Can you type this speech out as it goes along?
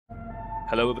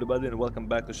Hello everybody and welcome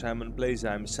back to Simon Plays.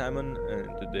 I'm Simon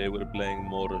and today we're playing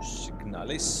more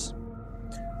Signalis.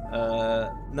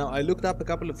 Now I looked up a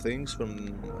couple of things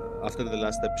from after the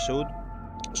last episode.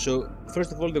 So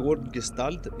first of all, the word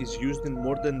Gestalt is used in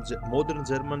modern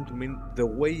German to mean the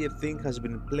way a thing has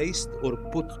been placed or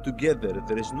put together.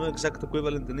 There is no exact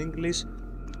equivalent in English.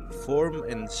 Form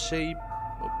and shape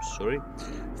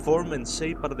Form and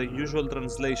shape are the usual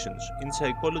translations. In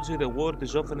psychology, the word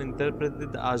is often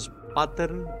interpreted as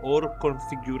pattern or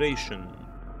configuration.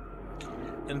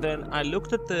 And then I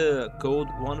looked at the code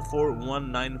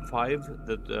 14195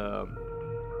 that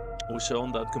we saw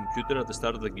on that computer at the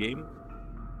start of the game.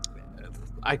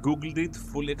 I googled it,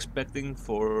 fully expecting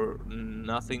for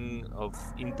nothing of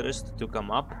interest to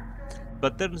come up.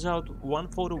 But turns out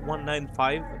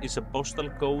 14195 is a postal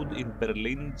code in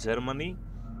Berlin, Germany.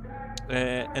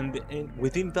 And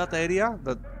within that area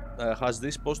that has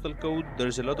this postal code,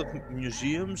 there's a lot of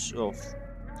museums of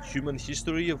human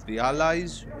history of the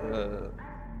Allies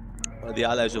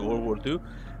of World War II,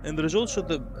 and there's also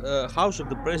the house of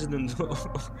the president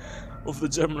of the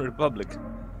German Republic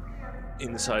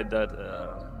inside that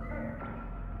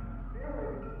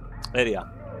area.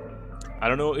 I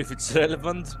don't know if it's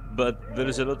relevant, but there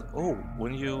is a lot.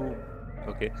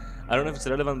 Okay, I don't know if it's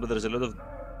relevant, but there's a lot of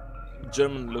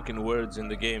German-looking words in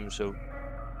the game. So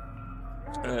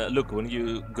look, when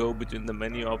you go between the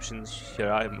menu options,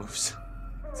 your eye moves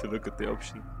to look at the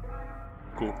option.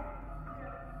 Cool.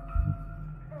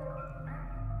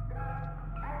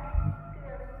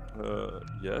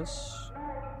 Yes.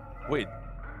 Wait,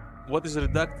 what is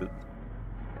redacted?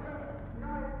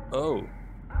 Oh.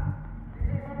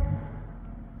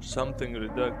 Something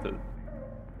redacted.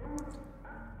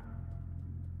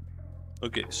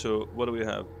 Okay, so what do we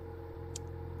have?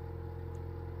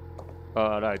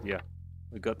 Right, yeah.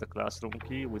 We got the classroom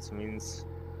key, which means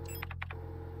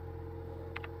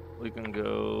we can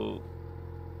go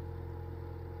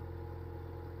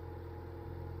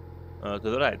to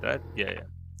the right? Yeah.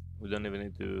 We don't even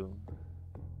need to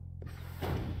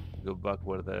go back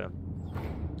where the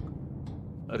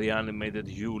reanimated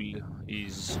Yule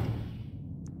is.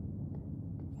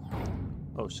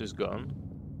 Oh, she's gone.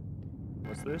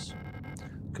 What's this?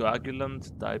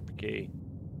 Coagulant type K.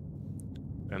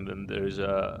 And then there's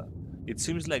a... It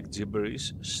seems like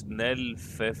gibberish. Snell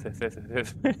fe.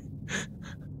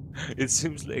 It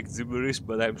seems like gibberish,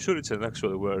 but I'm sure it's an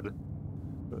actual word.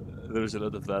 There's a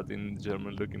lot of that in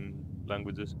German-looking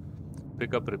languages.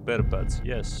 Pick up repair pads.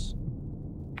 Yes.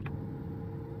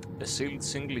 A sealed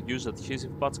single-use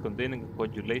adhesive patch containing a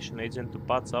coagulation agent to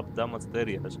patch up damaged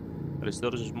areas.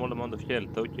 Restores a small amount of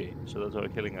health. Okay, so that's our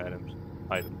healing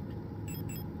item.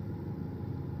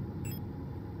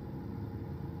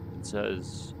 It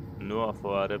says Noah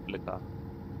for a replica.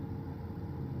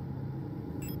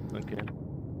 Okay.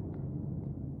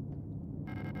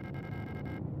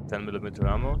 10mm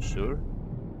ammo, sure.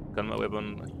 Can my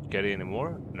weapon carry any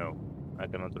more? No, I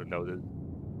cannot reload it.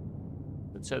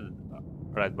 It said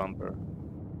right bumper.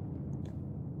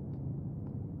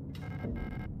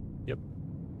 Yep.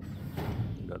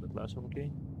 Got the classroom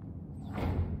key.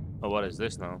 Oh, what is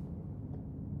this now?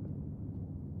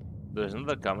 There's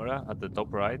another camera at the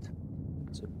top right.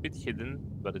 It's a bit hidden,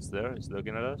 but it's there. It's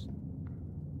looking at us.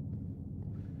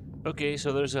 Okay,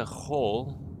 so there's a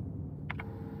hall.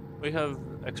 We have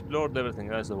explored everything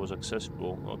else that was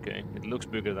accessible. Okay, it looks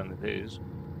bigger than it is.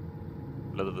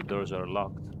 A lot of the doors are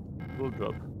locked. We'll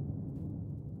drop.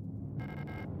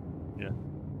 Yeah.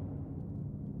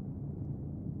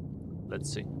 Let's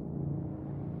see.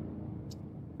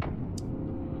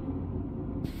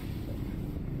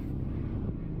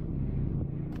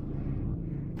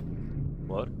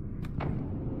 What?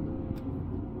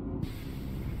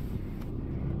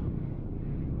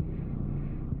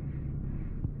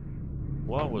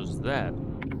 What was that?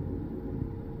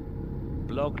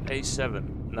 Block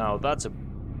A7. Now that's a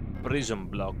prison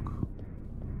block,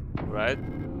 right?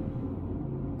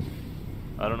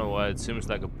 I don't know why it seems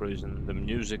like a prison. The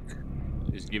music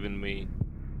is giving me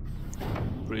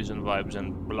prison vibes,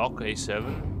 and block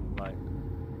A7, like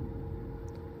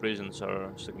prisons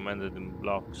are segmented in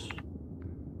blocks.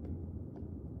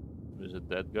 There's a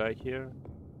dead guy here.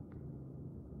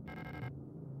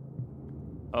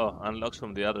 Oh, unlocks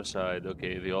from the other side.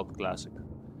 Okay, the old classic.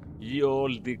 Ye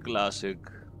olde classic.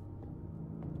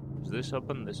 Is this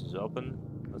open? This is open.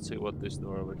 Let's see what this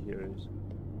door over here is.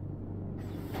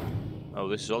 Oh,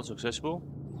 this is also accessible?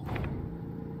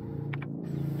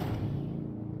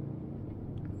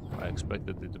 I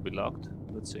expected it to be locked.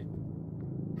 Let's see.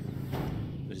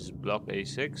 This is block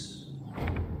A6.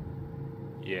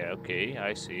 Yeah, okay,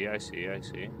 I see.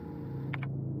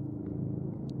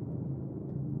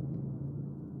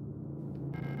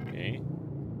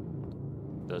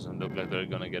 Doesn't look like they're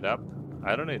gonna get up.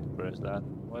 I don't need to press that.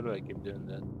 Why do I keep doing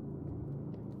that?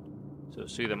 So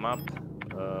see the map.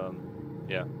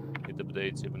 Yeah, it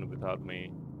updates even without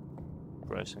me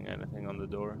pressing anything on the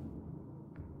door.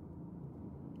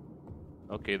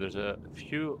 Okay, there's a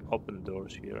few open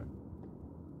doors here.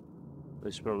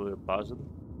 This is probably a puzzle.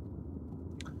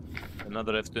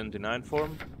 Another F-29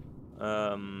 form.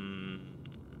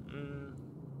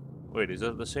 Wait, is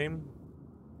that the same?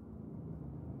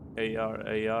 AR,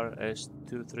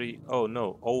 S23. Oh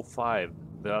no, 05.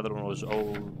 The other one was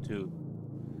 02.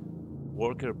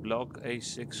 Worker block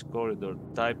A6 corridor.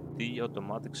 Type D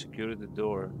automatic security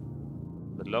door.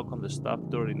 The lock on the staff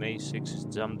door in A6 is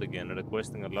jammed again,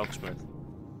 requesting a locksmith.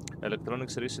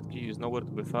 Electronics reset key is nowhere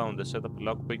to be found. They set up a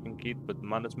lock picking kit, but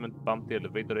management bumped the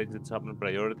elevator exits up in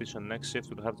priority, so next shift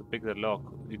will have to pick the lock.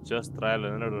 It's just trial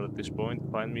and error at this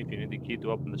point. Find me if you need a key to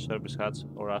open the service hatch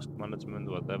or ask management,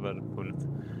 whatever.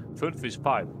 Funf is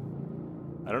 5.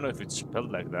 I don't know if it's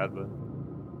spelled like that, but...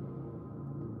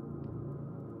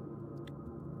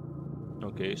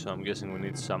 Okay, so I'm guessing we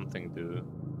need something to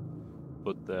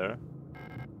put there.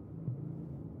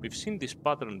 We've seen this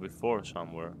pattern before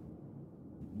somewhere.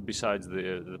 Besides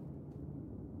the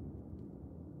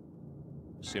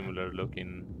similar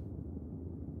looking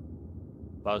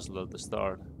puzzle at the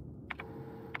start.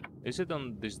 Is it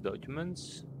on these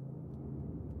documents?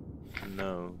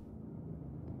 No.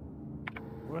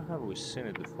 Where have we seen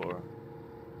it before?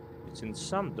 It's in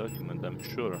some document, I'm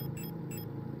sure.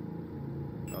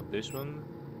 Not this one.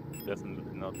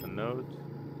 Definitely not the note.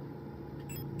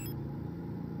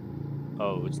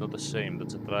 Oh, it's not the same.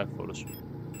 That's a Triforce.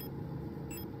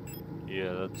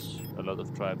 Yeah, that's a lot of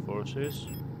Triforces.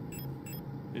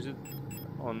 Is it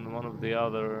on one of the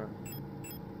other...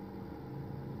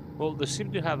 Well, they seem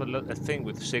to have a thing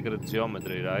with secret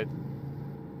geometry, right?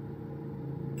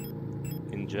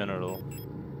 In general.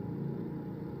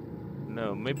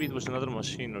 No, maybe it was another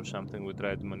machine or something we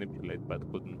tried to manipulate but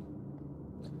couldn't.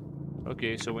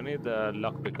 Okay, so we need a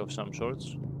lockpick of some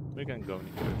sorts. We can go in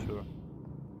here, sure.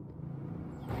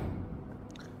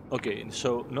 Okay,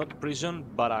 so not prison,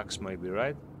 barracks maybe,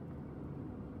 right?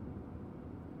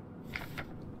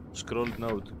 Scrolled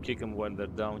note, kick them while they're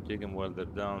down, kick them while they're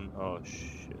down. Oh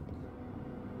shit.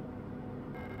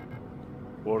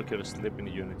 Workers sleep in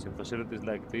units. In facilities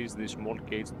like these small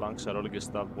caged bunks are all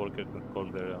Gestapo workers can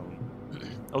call their own.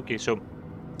 Okay, so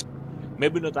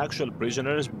maybe not actual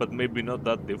prisoners, but maybe not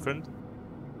that different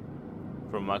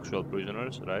from actual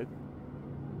prisoners, right?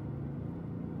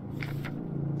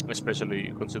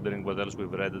 Especially considering what else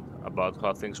we've read about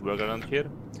how things work around here.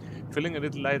 Feeling a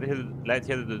little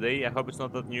lightheaded today. I hope it's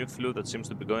not that new flu that seems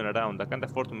to be going around. I can't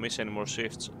afford to miss any more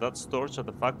shifts. That torch at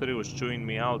the factory was chewing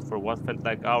me out for what felt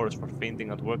like hours for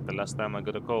fainting at work the last time I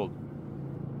got a cold.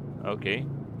 Okay.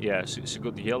 Yeah, she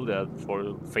got yelled at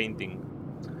for fainting.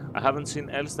 I haven't seen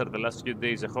Elster the last few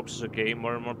days. I hope she's okay.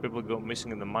 More and more people go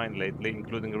missing in the mine lately,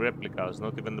 including replicas.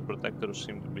 Not even the protectors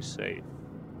seem to be safe.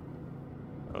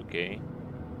 Okay.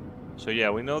 So yeah,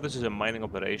 we know this is a mining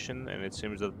operation, and it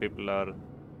seems that people are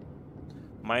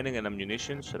mining and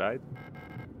ammunitions, right?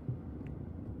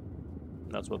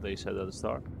 That's what they said at the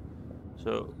start.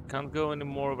 So, can't go any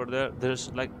more over there.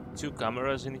 There's like 2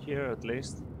 cameras in here at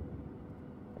least.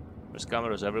 There's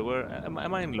cameras everywhere. Am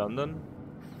I in London?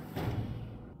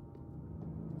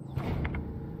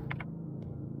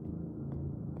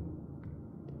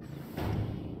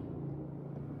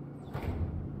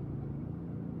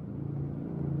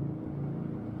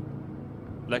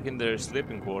 Like in their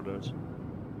sleeping quarters.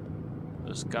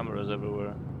 There's cameras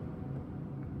everywhere.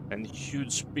 And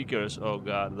huge speakers. Oh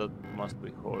god, that must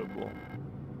be horrible.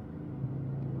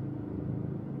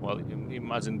 Well,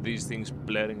 imagine these things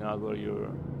blaring out while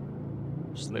you're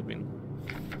sleeping.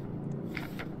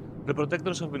 The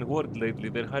protectors have been worried lately.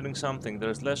 They're hiding something.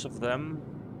 There's less of them.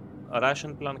 A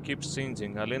ration plan keeps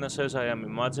changing. Alina says I am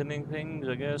imagining things,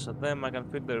 I guess. At them, I can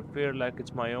feel their fear like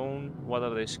it's my own. What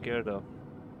are they scared of?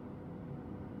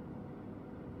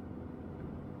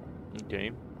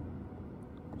 Okay.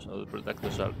 So the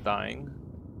protectors are dying.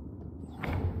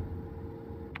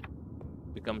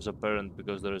 Becomes apparent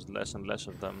because there is less and less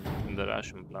of them in the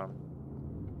ration plan.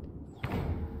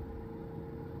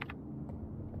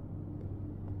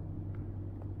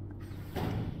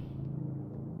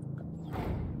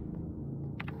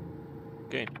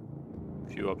 Okay.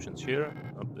 Few options here.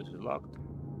 Oh, this is locked.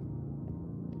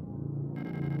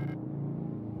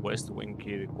 West wing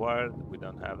key required. We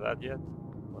don't have that yet.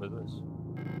 What is this?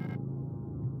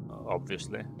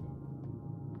 Obviously.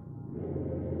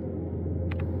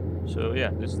 So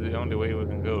yeah, this is the only way we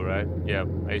can go, right? Yeah,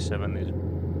 A7 is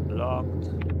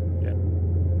blocked. Yeah.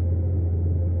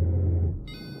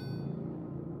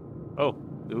 Oh,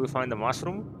 did we find a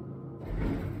mushroom?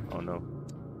 Oh no.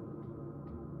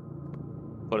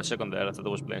 For a second there, I thought I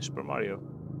was playing Super Mario.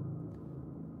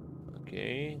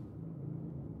 Okay.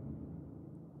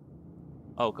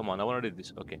 Oh, come on, I want to read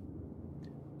this. Okay.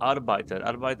 Arbeiter.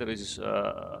 Arbeiter is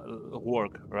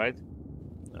work, right?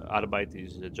 Arbeit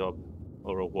is a job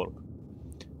or a work.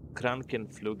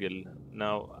 Krankenflügel.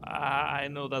 Now, I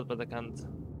know that, but I can't.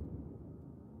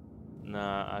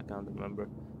 Nah, I can't remember.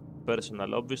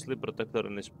 Personal. Obviously,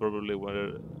 Protectoren is probably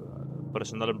where.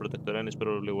 Personnel and Protectoren is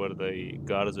probably where the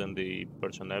guards and the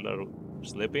personnel are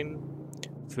sleeping.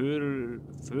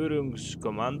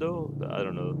 Führungskommando. I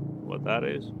don't know what that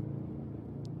is.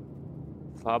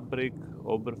 Fabrik,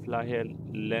 Oberfläche,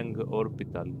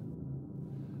 Orbital.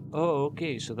 Oh,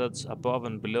 okay, so that's above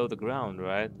and below the ground,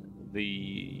 right?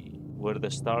 The where the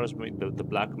stars meet, the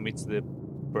black meets the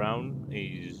brown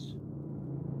is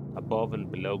above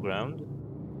and below ground.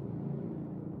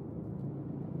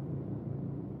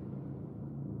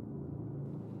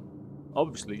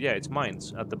 Obviously, yeah, it's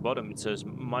mines. At the bottom it says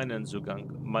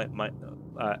Meinenzugang.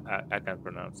 I can't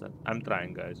pronounce that. I'm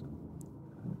trying, guys.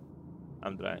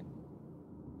 I'm trying.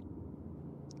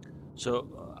 So,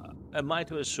 am I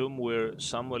to assume we're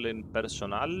somewhere in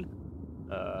Personal?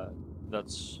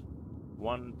 That's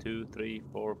 1, 2, 3,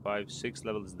 4, 5, 6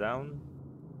 levels down.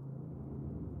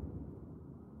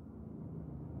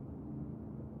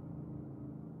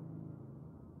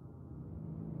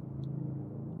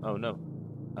 Oh no,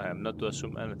 I am not to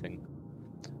assume anything.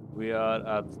 We are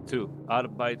at 2.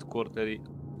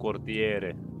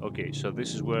 Quartiere. Okay, so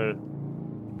this is where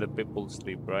the people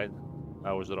sleep, right?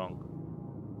 I was wrong.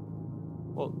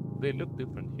 Well, they look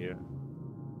different here.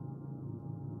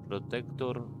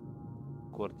 Protector,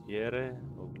 Quartiere.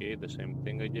 Okay, the same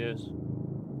thing, I guess.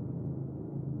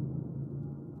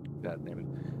 God damn it.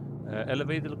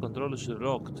 Elevator control is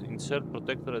locked. Insert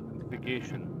protector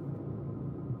identification.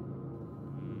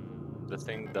 The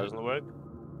thing doesn't work.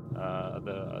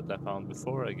 That I found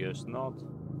before, I guess not.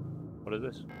 What is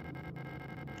this?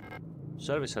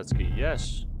 Service hat key,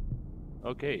 yes.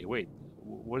 Okay, wait.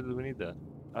 Where do we need that?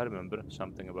 I remember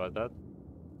something about that.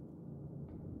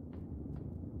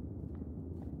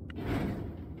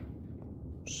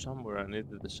 Somewhere I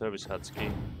needed the service hat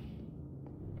key.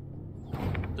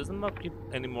 Does the map give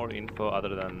any more info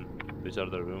other than these are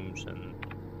the rooms and...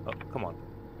 Oh, come on.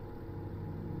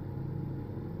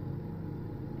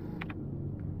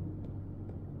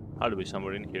 Had to be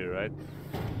somewhere in here, right?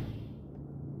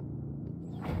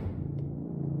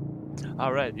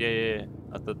 Alright, yeah.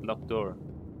 At that locked door.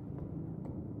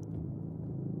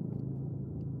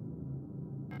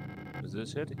 Is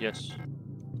this it? Yes.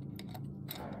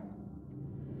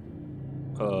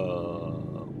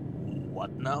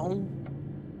 What now?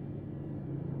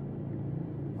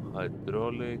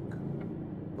 Hydraulic,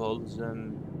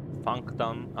 Polsen,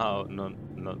 Funktown. Oh, no.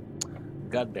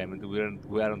 God damn it,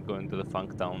 we aren't going to the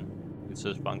Funktown. It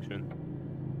says function.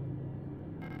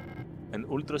 An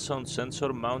ultrasound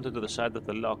sensor mounted to the side of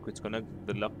the lock, which connected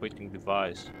to the lockpicking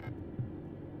device.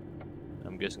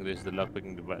 I'm guessing this is the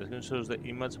lockpicking device. It shows the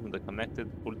image from the connected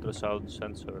ultrasound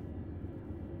sensor.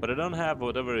 But I don't have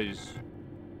whatever is...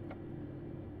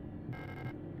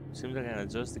 Seems like I can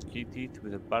adjust the key teeth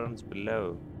with the buttons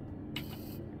below.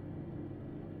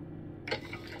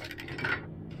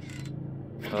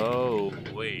 Oh,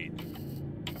 wait.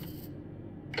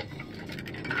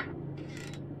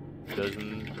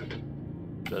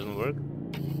 Doesn't work?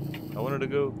 I wanted to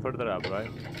go further up,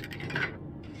 right?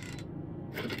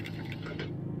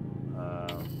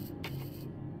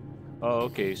 Oh,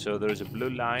 okay, so there's a blue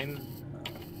line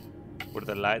where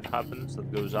the light happens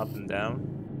that goes up and down.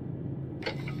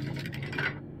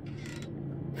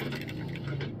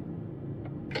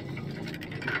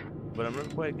 But I'm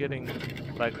not quite getting...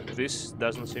 Like, this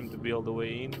doesn't seem to be all the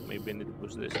way in. Maybe I need to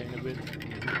push this in a bit.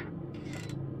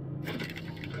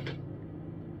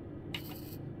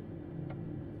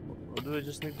 Or do I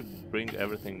just need to bring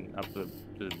everything up to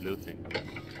the blue thing?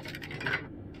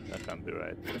 That can't be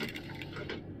right.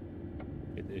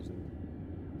 It isn't.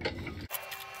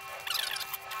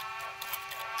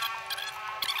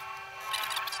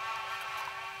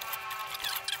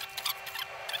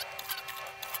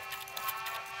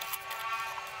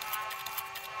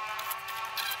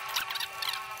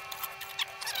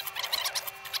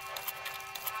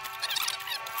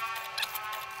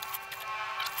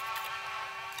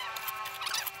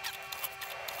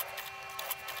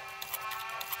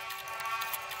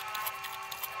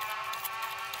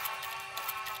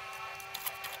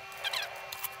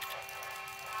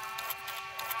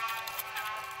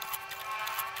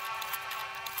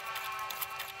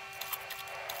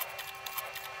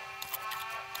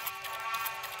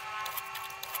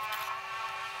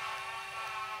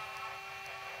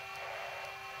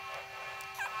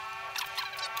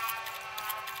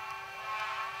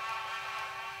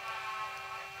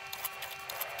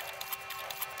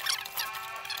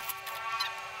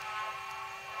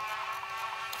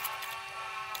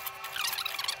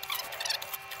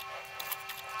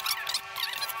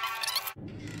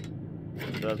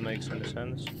 that makes any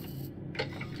sense.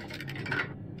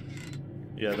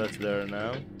 Yeah, that's there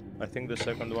now. I think the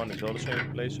second one is also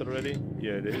in place already.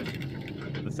 Yeah, it is.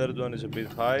 The third one is a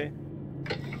bit high.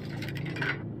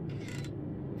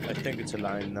 I think it's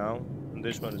aligned now. And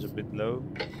this one is a bit low.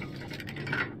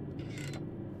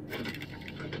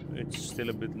 It's still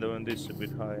a bit low and this is a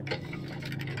bit high.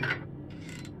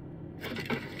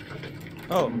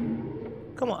 Oh,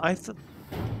 come on, I thought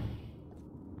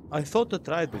I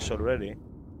tried this already.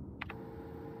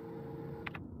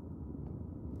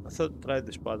 I thought I tried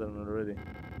this pattern already.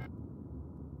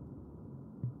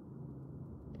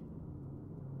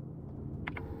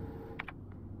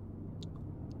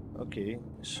 Okay,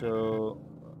 so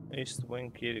east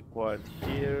wing key required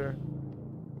here.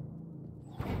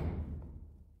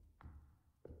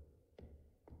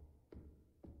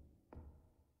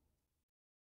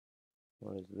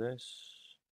 What is this?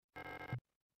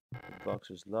 The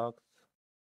box is locked.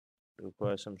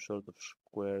 Requires some sort of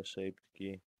square shaped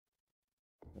key.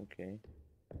 Okay.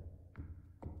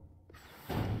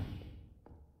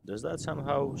 Does that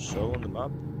somehow show on the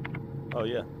map? Oh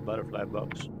yeah, butterfly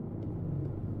box.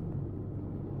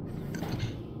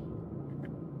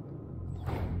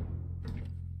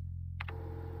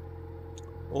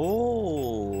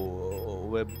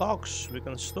 Oh, a box. We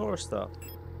can store stuff.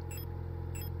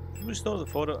 Should we store the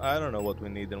photo? I don't know what we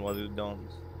need and what we don't.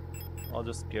 I'll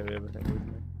just carry everything with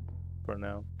me for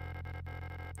now.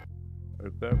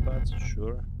 Repair pads,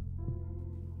 sure.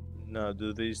 Now,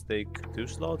 do these take 2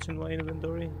 slots in my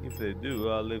inventory? If they do,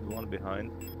 I'll leave one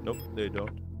behind. Nope, they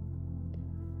don't.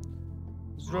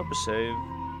 Let's drop a save.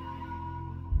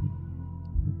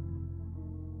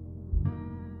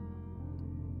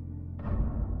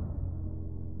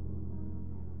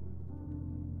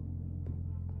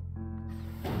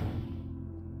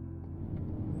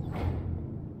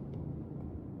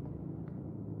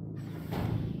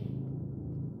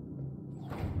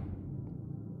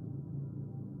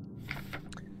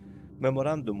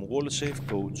 Memorandum, wall safe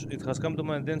codes. It has come to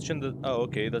my attention that... Oh,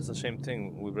 okay, that's the same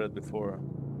thing we've read before.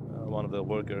 One of the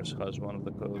workers has one of the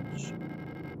codes.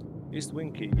 East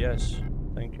wing key, yes.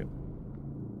 Thank you.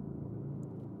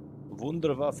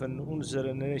 Wunderwaffen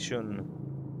unserer Nation.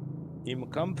 Im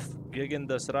Kampf gegen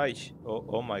das Reich.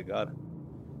 Oh my god.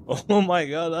 Oh my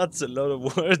god, that's a lot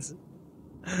of words.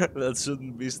 That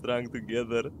shouldn't be strung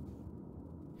together.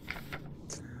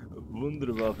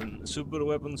 Wunderwaffen, super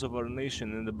weapons of our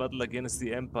nation in the battle against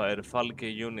the Empire,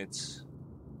 Falke units.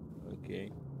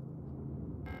 Okay.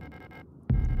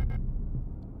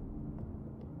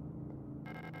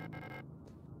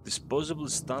 Disposable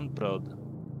stun prod.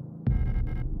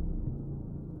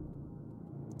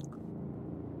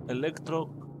 Electro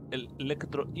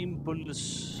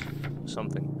impulse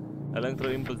something. Electro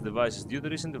impulse devices. Due to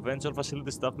recent events, all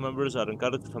facility staff members are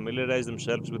encouraged to familiarize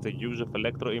themselves with the use of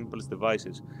electro impulse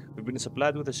devices. We've been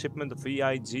supplied with a shipment of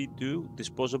EIG-2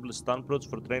 disposable stun prods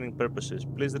for training purposes.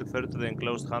 Please refer to the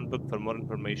enclosed handbook for more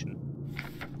information.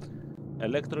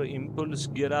 Electro impulse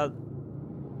Giret,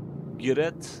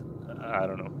 I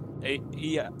don't know.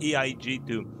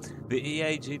 EIG-2. The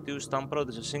EIG-2 stun prod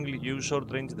is a single-use,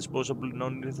 short-range, disposable,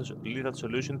 non-lethal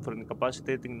solution for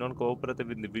incapacitating non-cooperative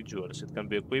individuals. It can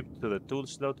be equipped to the tool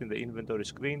slot in the inventory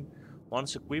screen.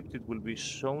 Once equipped, it will be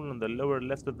shown on the lower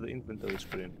left of the inventory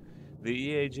screen. The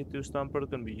EIG-2 stun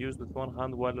prod can be used with one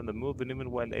hand while on the move and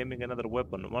even while aiming another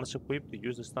weapon. Once equipped,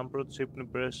 use the stun prod to simply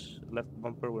press left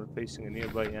bumper when facing a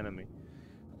nearby enemy.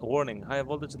 Warning, high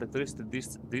voltage electricity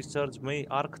discharge may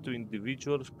arc to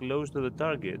individuals close to the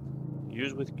target.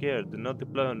 Use with care. Do not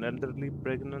deploy on elderly,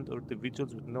 pregnant, or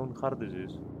individuals with known heart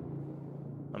disease.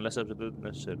 Unless absolutely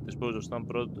necessary. Dispose of stun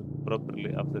prod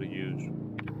properly after use.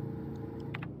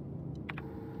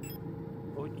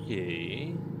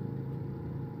 Okay.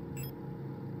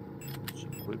 Let's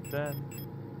equip that.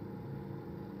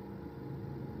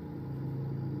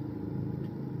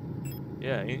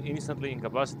 Yeah, instantly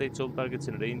incapacitates all targets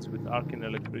in range with arcing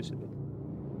electricity.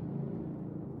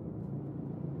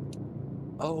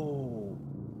 Oh,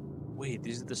 wait,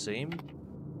 is it the same?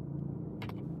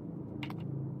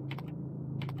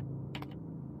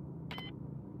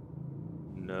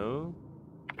 No.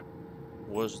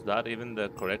 Was that even the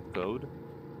correct code?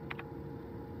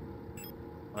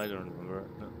 I don't remember.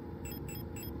 No.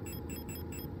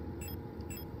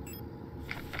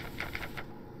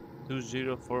 Two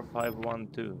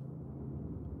 2-0-4-5-1-2.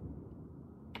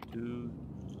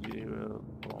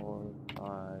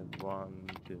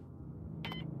 2-0-4-5-1-2.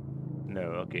 No,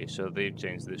 okay, so they've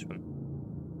changed this one.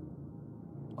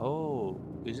 Oh,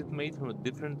 is it made from a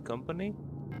different company?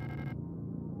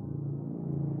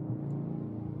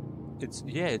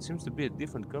 It seems to be a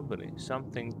different company.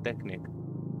 Something Technic.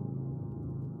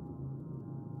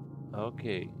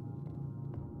 Okay.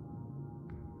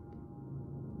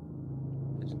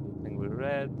 This is the thing we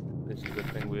read. This is the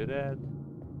thing we read.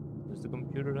 Does the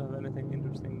computer have anything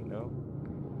interesting? No.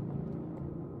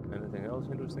 Anything else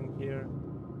interesting here?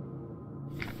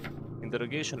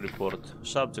 Interrogation report.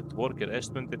 Subject worker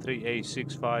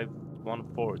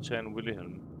S23A6514 Chen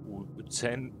Wilhelm.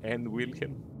 Chen and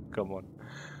Wilhelm? Come on.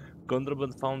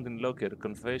 Contraband found in locker.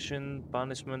 Confession,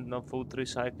 punishment, no food, 3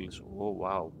 cycles. Oh,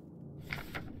 wow.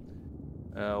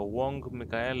 Wong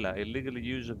Michaela, illegal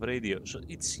use of radio. So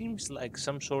it seems like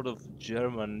some sort of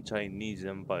German-Chinese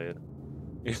empire.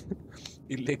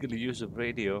 Illegal use of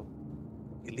radio.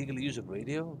 Illegal use of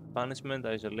radio? Punishment,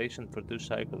 isolation for 2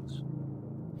 cycles.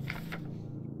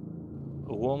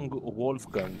 Wong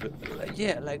Wolfgang.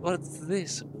 Yeah, like what's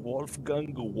this?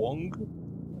 Wolfgang Wong?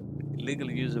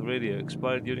 Illegal use of radio.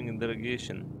 Expired during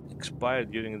interrogation. Expired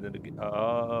during interrogation.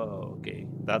 Oh, okay.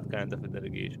 That kind of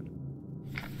interrogation.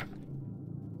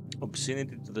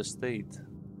 Obscenity to the state.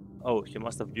 Oh, he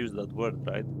must have used that word,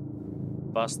 right?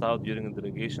 Passed out during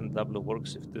interrogation, double work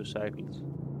shift 2 cycles.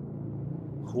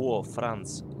 Huo,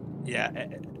 France. Yeah,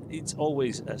 it's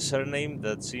always a surname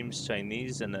that seems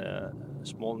Chinese and a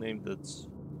small name that's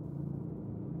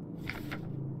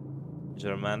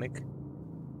Germanic.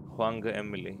 Huang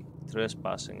Emily.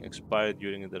 Trespassing. Expired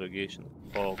during interrogation.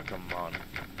 Oh, come on.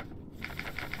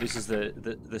 This is the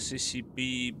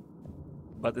CCP,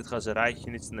 but it has a Reich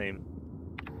in its name.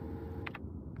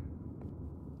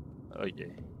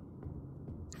 Okay.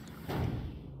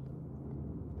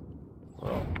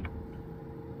 Well.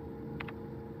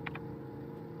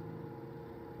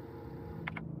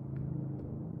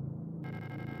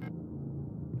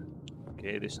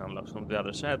 Okay, this unlocks from the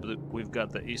other side, but we've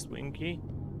got the east wing key.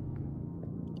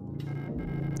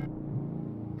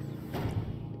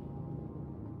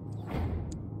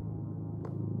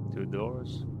 Two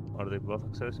doors. Are they both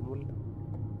accessible?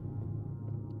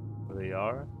 They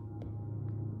are.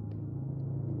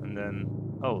 And then,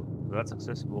 oh, that's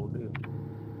accessible too.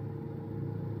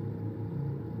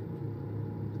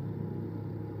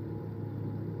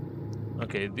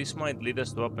 Okay, this might lead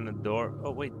us to open a door.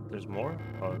 Oh wait, there's more?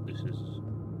 Oh,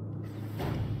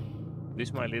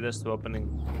 this might lead us to opening...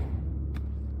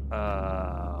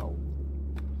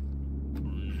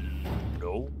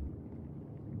 No.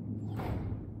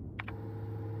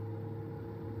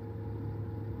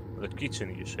 The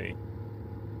kitchen, you say?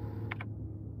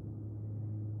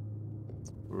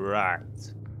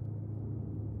 Right.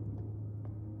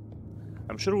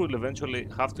 I'm sure we'll eventually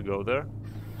have to go there.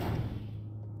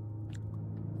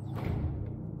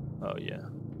 Oh yeah,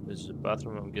 this is a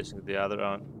bathroom. I'm guessing the other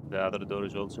door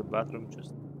is also a bathroom.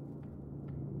 Just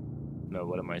no.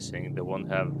 What am I saying? They won't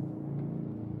have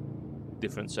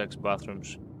different sex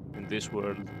bathrooms in this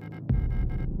world.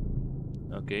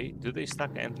 Okay, do they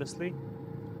stack endlessly?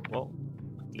 Well,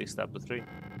 at least up to 3.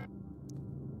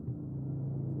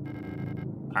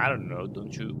 I don't know.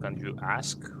 Don't you? Can you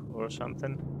ask or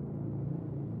something?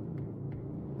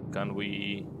 Can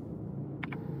we?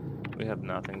 We have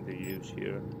nothing to use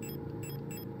here.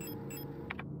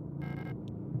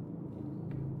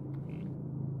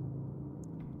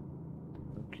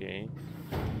 Okay.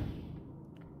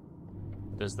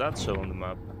 Does that show on the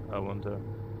map? I wonder.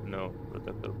 No,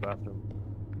 protector bathroom.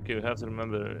 Okay, we have to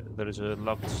remember there is a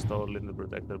locked stall in the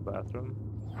protector bathroom.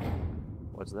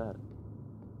 What's that?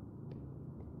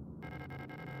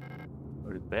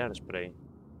 Repair spray.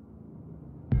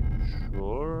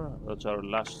 Sure, that's our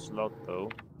last slot though.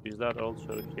 Is that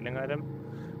also a healing item?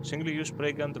 Single-use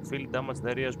spray gun to fill damaged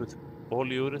areas with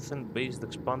polyurethane-based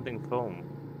expanding foam.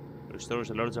 Restores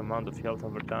a large amount of health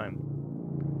over time.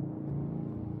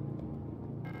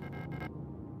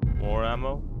 More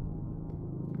ammo?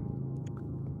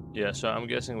 Yeah, so I'm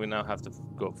guessing we now have to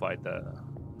go fight the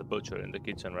butcher in the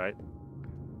kitchen, right?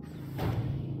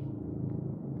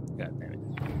 God damn it.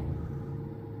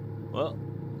 Well,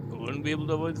 we wouldn't be able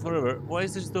to avoid it forever. Why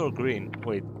is this door green?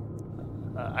 Wait.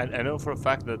 I know for a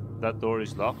fact that that door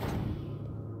is locked.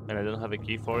 And I don't have a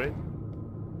key for it.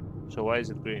 So why is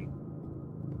it green?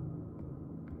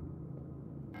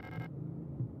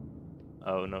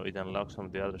 Oh no, it unlocks from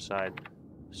the other side.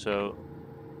 So...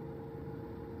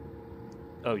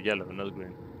 Oh, yellow, not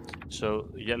green. So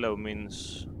yellow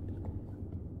means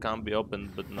can be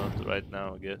opened, but not right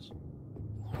now, I guess.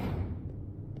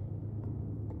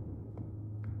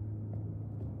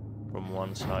 From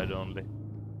one side only.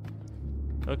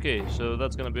 Okay, so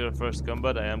that's gonna be our first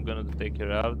combat. I am gonna take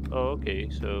her out. Oh, okay,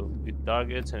 so it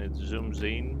targets and it zooms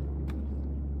in.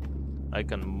 I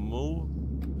can move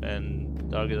and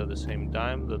target at the same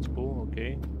time. That's cool,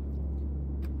 okay.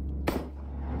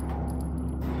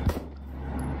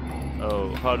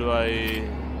 Oh, how do I...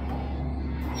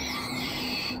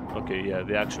 Okay, yeah,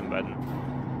 the action button.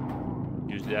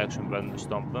 Use the action button to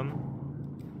stomp them.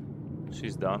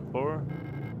 She's done for.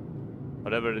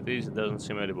 Whatever it is, it doesn't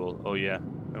seem edible. Oh yeah.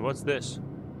 And what's this?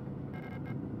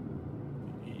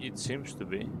 It seems to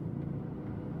be.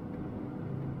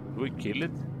 Do we kill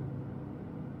it?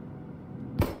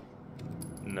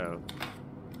 No.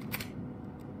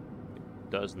 It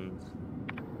doesn't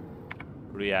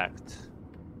react.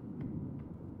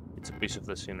 It's a piece of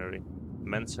the scenery.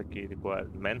 Mensa key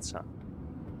required. Mensa.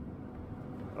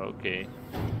 Okay.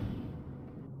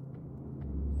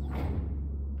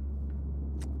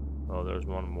 Oh, there's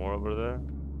one more over there.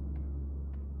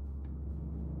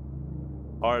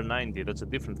 R90, that's a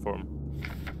different form.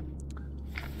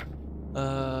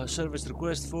 Service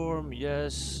request form,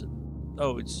 yes.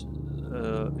 Oh, it's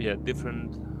yeah,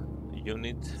 different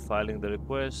unit filing the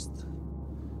request.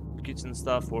 Kitchen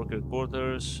staff, worker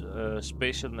quarters,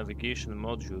 spatial navigation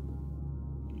module.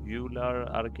 ULAR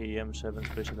RKM7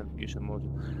 spatial navigation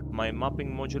module. My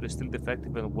mapping module is still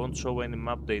defective and won't show any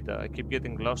map data. I keep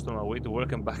getting lost on my way to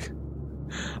work and back.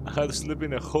 I had to sleep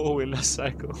in a hallway last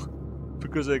cycle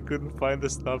because I couldn't find the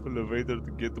staff elevator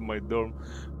to get to my dorm.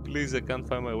 Please, I can't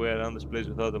find my way around this place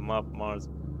without a map, Mars.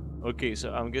 Okay,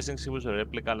 so I'm guessing she was a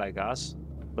replica like us,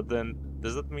 but then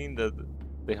does that mean that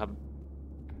they have...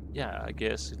 Yeah, I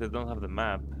guess if they don't have the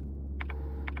map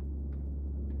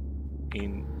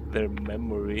in their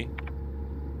memory,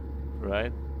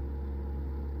 right?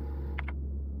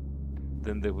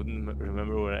 Then they wouldn't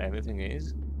remember where anything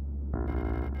is.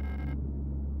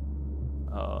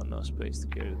 Oh, no space to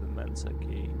carry the Mensa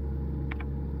key.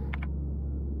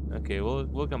 Okay,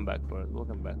 we'll come back for it. We'll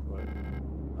come back for it.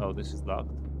 Oh, this is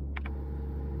locked.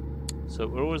 So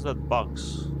where was that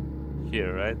box?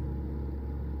 Here, right?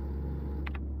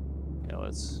 Yeah,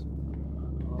 let's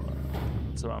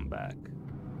run back.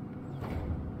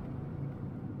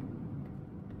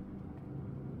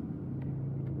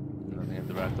 Nothing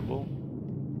interactable.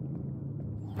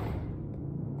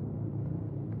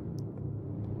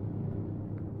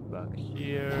 Back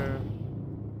here.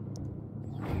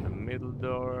 In the middle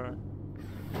door.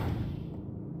 I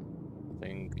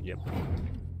think, yep.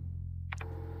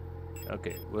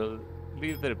 Okay, we'll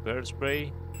leave the repair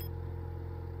spray.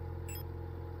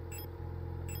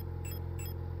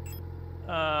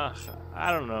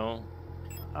 I don't know.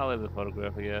 I'll leave the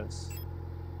photograph, I guess.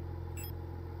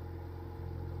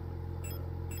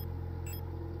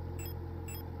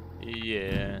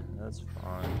 Yeah, that's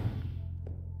fine.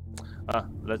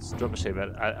 Let's drop a save.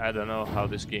 I don't know how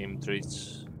this game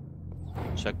treats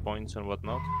checkpoints and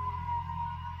whatnot.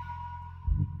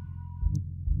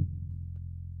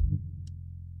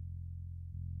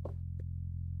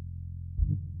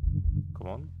 Come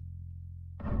on.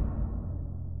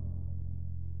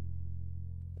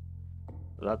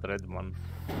 That red one.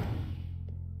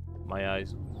 My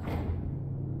eyes.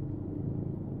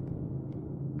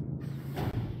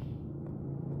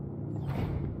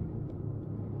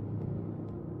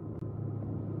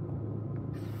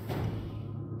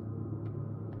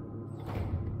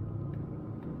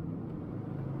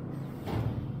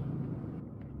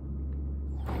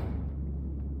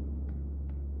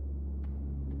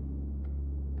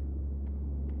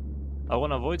 I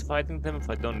want to avoid fighting them if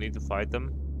I don't need to fight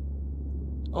them.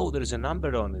 Oh, there's a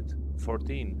number on it.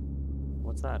 14.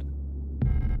 What's that?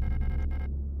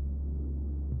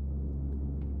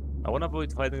 I want to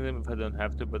avoid fighting them if I don't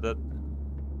have to, but that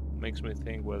makes me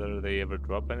think whether they ever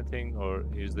drop anything, or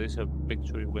is this a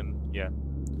picture when... Yeah.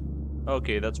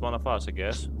 Okay, that's one of us, I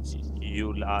guess.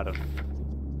 ULAR.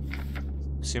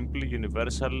 Simply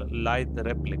Universal Light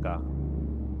Replica.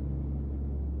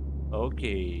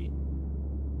 Okay.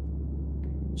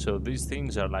 So these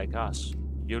things are like us,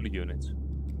 Yule units.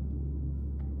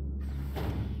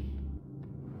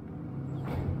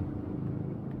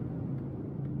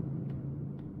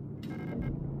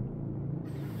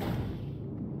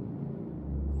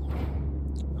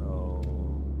 Oh.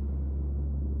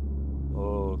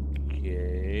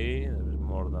 Okay, there's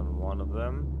more than one of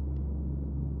them.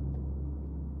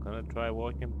 Gonna try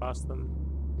walking past them.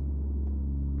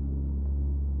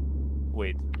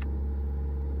 Wait.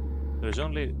 There's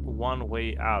only one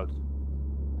way out,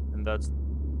 and that's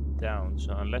down.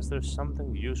 So unless there's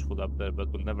something useful up there,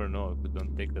 but we'll never know if we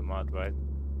don't take them out, right?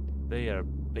 They are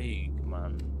big,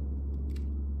 man.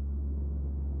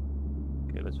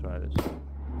 Okay, let's try this.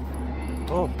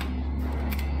 Oh!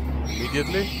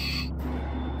 Immediately?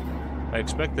 I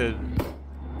expected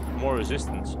more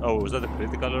resistance. Oh, was that a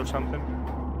critical or something?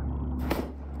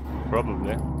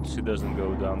 Probably. She doesn't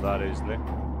go down that easily.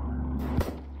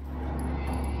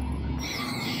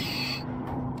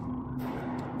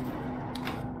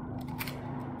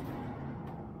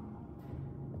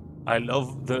 I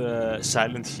love the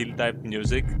Silent Hill type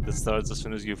music that starts as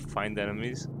soon as you find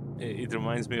enemies. It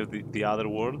reminds me of the other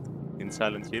world in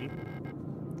Silent Hill.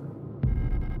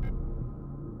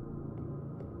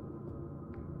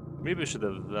 Maybe I should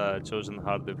have chosen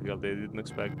hard difficulty. I didn't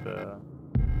expect.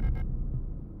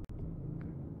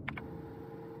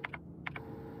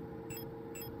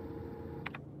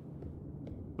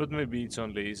 But maybe it's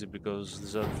only easy because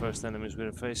these are the first enemies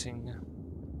we're facing.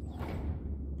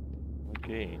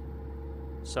 Okay.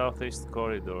 Southeast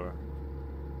corridor.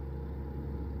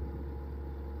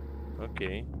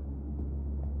 Okay.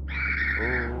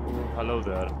 Oh, hello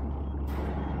there.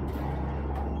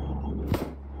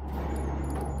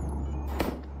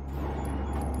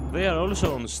 They are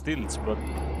also on stilts, but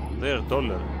they are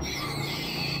taller.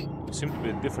 They seem to be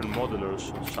a different model or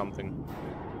something.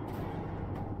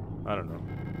 I don't know.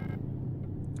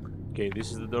 Okay,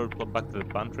 this is the door back to the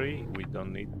pantry. We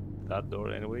don't need that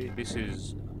door anyway. This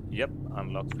is, yep,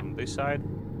 unlocked from this side.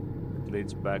 It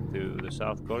leads back to the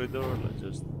south corridor. Let's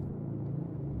just...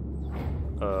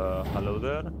 hello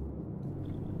there.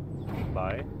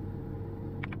 Bye.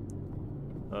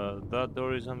 That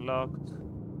door is unlocked.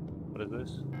 What is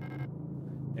this?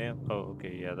 Yeah, oh,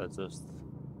 okay, yeah, that's just...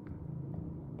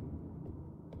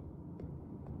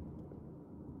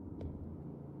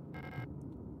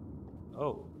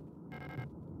 Oh.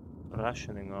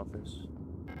 Rationing office.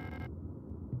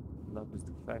 Lock is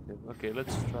defective. Okay,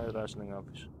 let's try rationing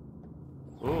office.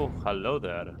 Oh, hello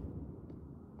there.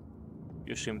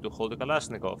 You seem to hold a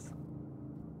Kalashnikov.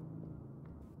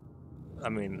 I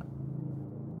mean...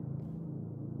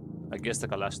 I guess the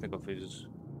Kalashnikov is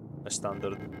a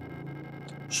standard.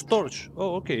 Storch!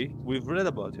 Oh, okay. We've read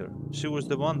about her. She was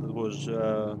the one that was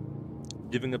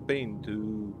giving a pain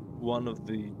to one of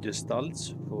the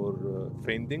gestalts for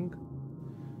fainting.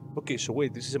 Okay, so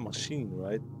wait, this is a machine,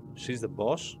 right? She's the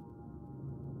boss?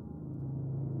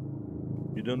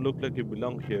 You don't look like you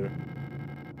belong here.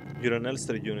 You're an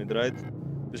Elster unit, right?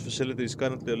 This facility is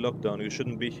currently a lockdown. You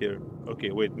shouldn't be here.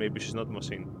 Okay, wait, maybe she's not a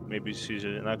machine. Maybe she's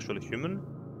an actual human?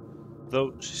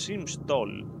 Though she seems tall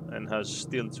and has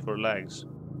stilts for legs.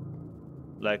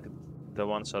 Like the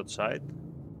ones outside.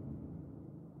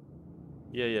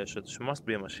 Yeah, so she must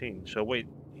be a machine. So wait,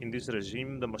 in this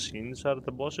regime the machines are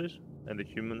the bosses and the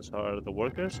humans are the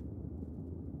workers?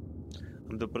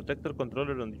 I'm the protector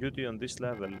controller on duty on this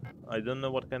level. I don't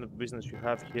know what kind of business you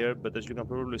have here, but as you can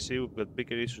probably see, we've got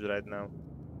bigger issues right now.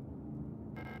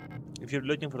 If you're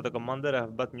looking for the commander, I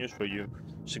have bad news for you.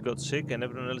 She got sick and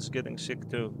everyone else is getting sick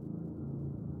too.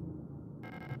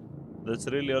 That's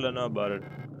really all I know about it.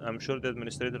 I'm sure the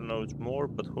administrator knows more,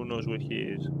 but who knows where he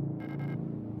is.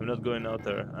 I'm not going out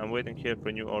there. I'm waiting here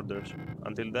for new orders.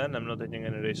 Until then, I'm not taking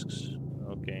any risks.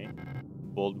 Okay.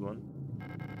 Bold one.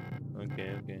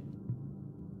 Okay.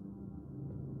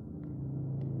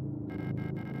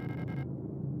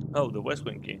 Oh, the West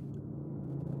Wing key.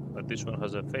 But this one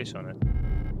has a face on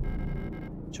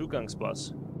it. 2 gang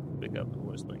spots. Pick up the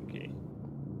West Wing key.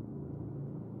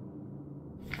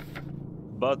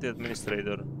 About the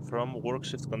administrator. From work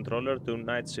shift controller to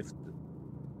night shift.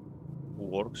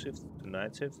 Work shift to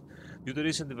night shift? Due to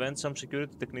recent events, some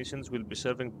security technicians will be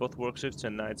serving both work shifts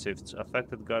and night shifts.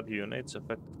 Affected guard units,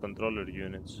 affected controller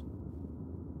units.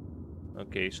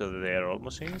 Okay, so they are all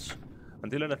machines?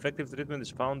 Until an effective treatment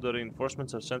is found or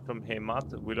reinforcements are sent from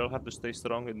Heimat, we'll all have to stay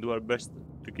strong and do our best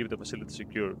to keep the facility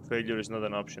secure. Failure is not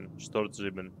an option. Storch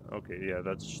Zibben. Okay, yeah,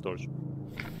 that's Storch.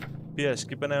 Yes,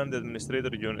 keep an eye on the administrator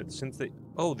unit. Since the...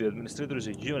 Oh, the administrator is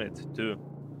a unit, too.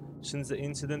 Since the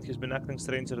incident, he's been acting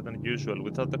stranger than usual.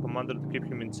 Without the commander to keep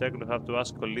him in check, we'll have to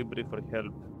ask Colibri for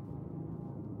help.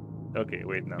 Okay,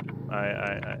 wait now.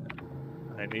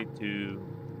 I need to...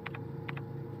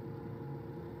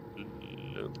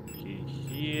 look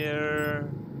here.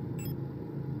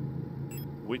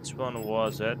 Which one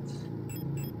was it?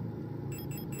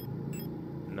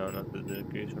 No, not the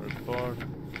dedication report.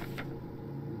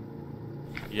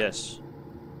 Yes.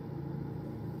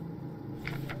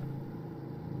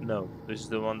 No, this is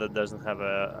the one that doesn't have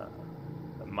a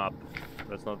map.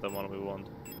 That's not the one we want.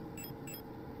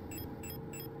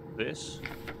 This?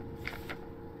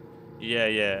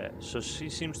 Yeah. So she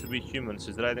seems to be human.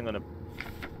 She's writing on a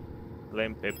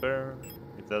plain paper,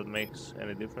 if that makes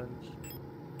any difference.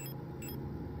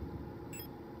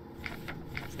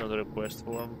 It's not a request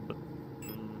form, but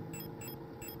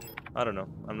I don't know.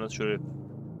 I'm not sure if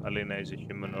Alina is a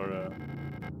human or a...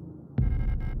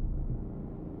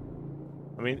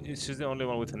 I mean, she's the only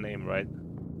one with a name, right?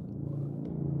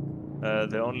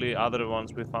 The only other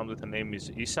ones we found with a name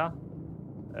is Isa,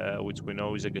 which we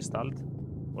know is a gestalt,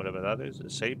 whatever that is, a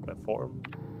shape, a form.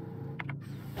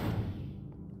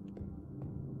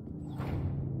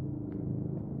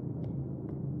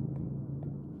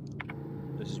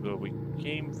 where we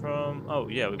came from. Oh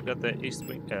yeah, we've got the east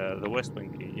wing, the west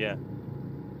wing key. Yeah,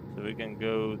 so we can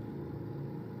go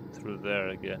through there,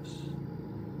 I guess.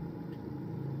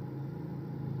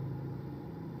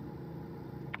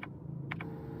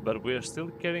 But we're still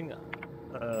carrying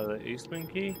the east wing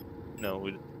key. No,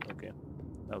 we. Okay,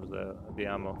 that was the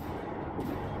ammo.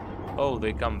 Oh,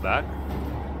 they come back.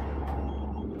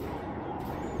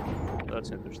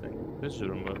 That's interesting. This is a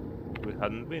room we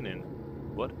hadn't been in.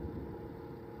 What?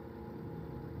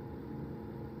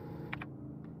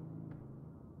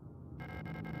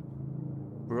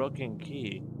 Broken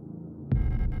key.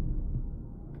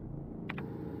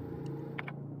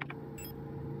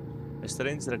 A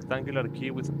strange rectangular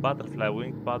key with a butterfly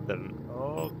wing pattern.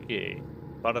 Okay.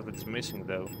 Part of it's missing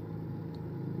though.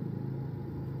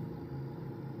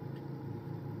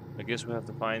 I guess we have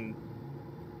to find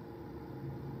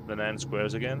the 9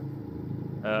 squares again.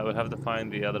 We'll have to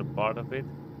find the other part of it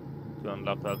to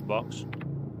unlock that box.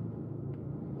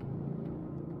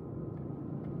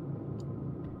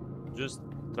 Just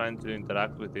trying to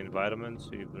interact with the environment,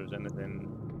 see if there's anything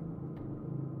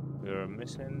we're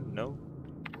missing. No.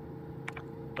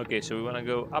 Okay, so we want to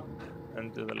go up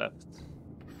and to the left.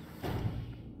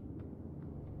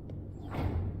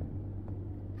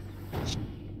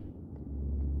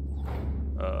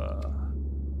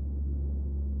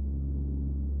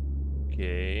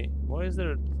 Okay, why is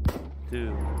there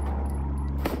 2?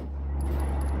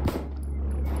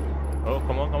 Oh,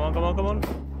 come on, come on, come on, come on.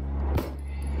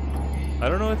 I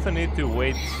don't know if I need to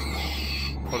wait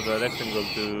for the rectangle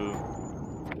to...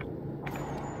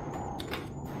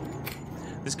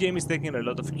 This game is taking a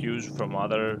lot of cues from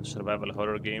other survival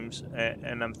horror games,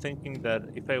 and I'm thinking that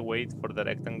if I wait for the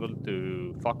rectangle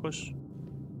to focus,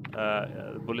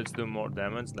 bullets do more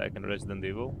damage, like in Resident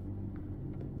Evil.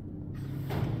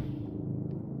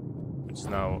 It's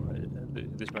now,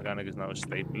 this mechanic is now a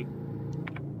staple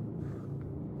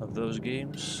of those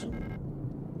games.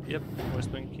 Yep,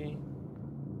 west wing key.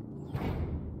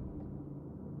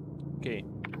 Okay,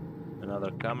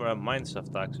 another camera,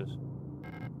 mineshaft access.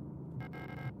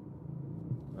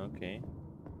 Okay.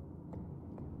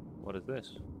 What is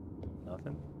this?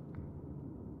 Nothing.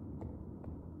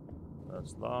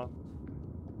 That's locked.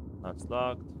 That's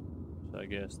locked. So I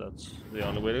guess that's the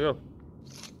only way to go.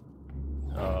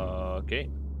 Okay.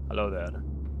 Hello there.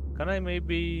 Can I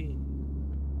maybe...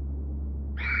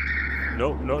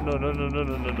 No, no, no, no, no, no,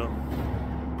 no, no, no.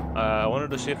 I wanted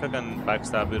to see if I can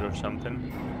backstab it or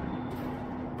something.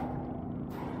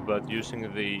 But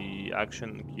using the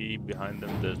action key behind them,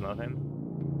 there's nothing.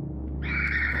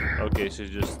 Okay, she's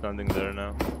just standing there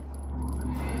now.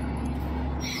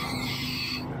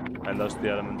 I lost the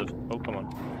element of... Oh, come on.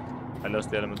 I lost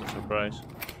the element of surprise.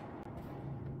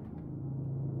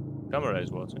 Camera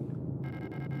is watching.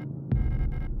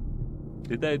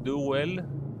 Did I do well,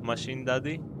 Machine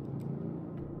Daddy?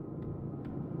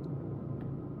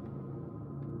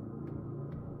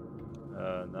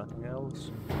 Nothing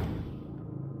else?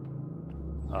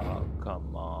 Oh,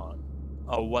 come on.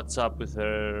 Oh, what's up with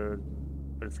her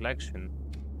reflection?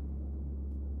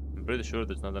 I'm pretty sure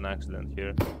there's not an accident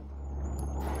here.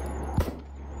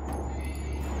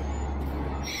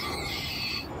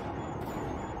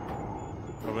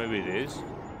 Or maybe it is.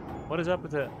 What is up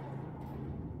with her?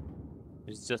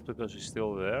 Is it just because she's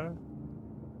still there?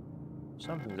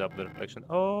 Something's up with the reflection.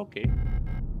 Oh, okay.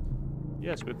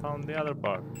 Yes, we found the other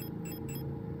part.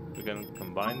 We can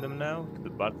combine them now to the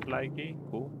butterfly key.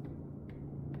 Cool.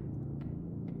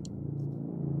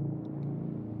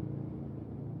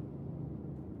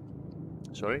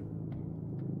 Sorry.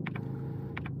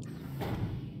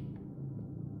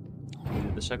 Is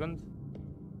it the second?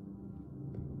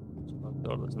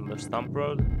 Oh, that's on the stump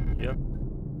road. Yep.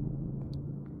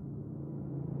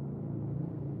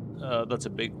 That's a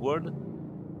big word.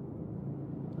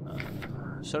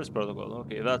 Search protocol.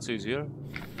 Okay, that's easier.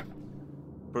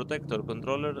 Protector,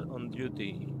 controller on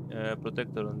duty.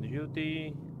 Protector on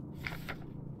duty.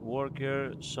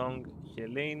 Worker, song,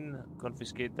 Helene.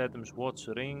 Confiscate items, watch,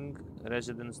 ring.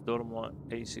 Residence, dorm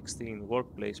A16.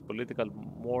 Workplace, political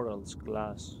morals,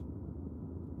 class.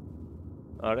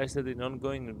 Arrested in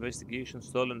ongoing investigation,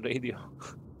 stolen radio.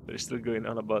 They're still going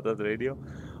on about that radio.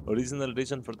 Original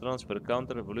reason for transfer,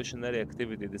 counter-revolutionary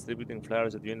activity, distributing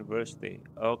flyers at university.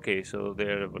 Okay, so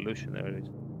they're revolutionaries.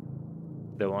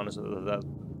 The ones that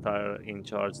are in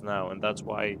charge now, and that's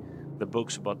why the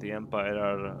books about the empire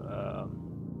are...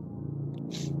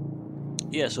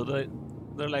 Yeah, so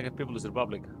they're like a People's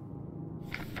Republic.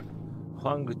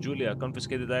 Huang Julia,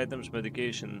 confiscated items,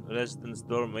 medication, residence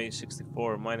dorm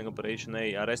A64, mining operation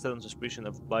A, arrested on suspicion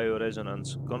of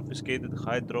bioresonance, confiscated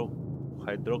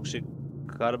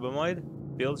hydroxycarbamide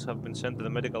Bills have been sent to the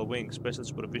medical wing. Special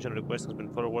supervision request has been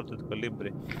forwarded to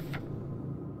Colibri.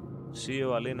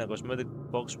 CEO Alina, cosmetic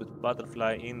box with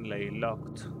butterfly inlay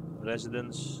locked.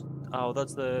 Residence. Oh,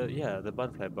 that's the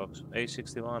butterfly box.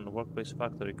 A61, workplace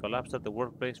factory. Collapsed at the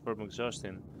workplace from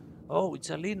exhaustion. Oh, it's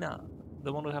Alina,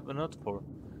 the one we have a note for.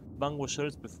 Bang was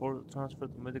searched before transfer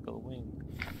to medical wing.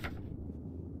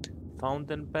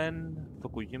 Fountain pen,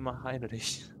 Fukuyama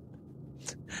Heinrich.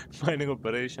 Mining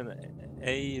operation.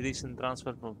 A recent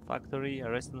transfer from factory.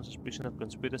 Arrested on suspicion of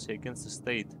conspiracy against the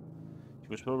state. He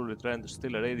was probably trying to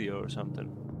steal a radio or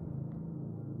something.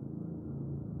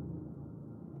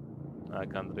 I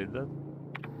can't read that.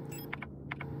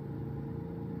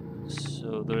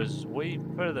 So there's way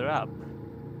further up.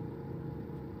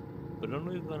 But aren't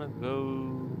we gonna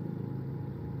go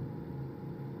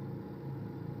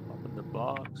open the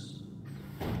box?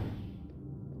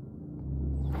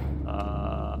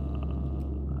 I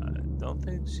don't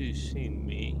think she's seen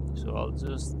me, so I'll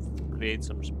just create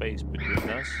some space between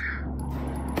us.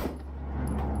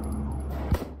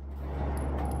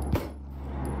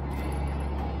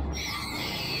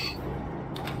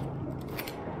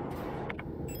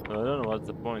 I don't know what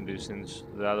the point is since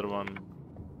the other one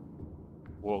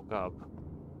woke up.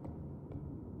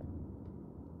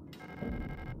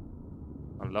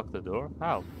 Unlock the door?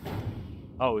 How?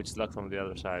 Oh, it's locked from the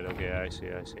other side. Okay, I see.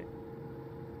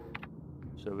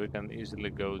 So we can easily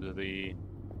go to the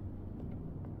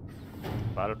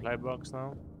butterfly box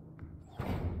now.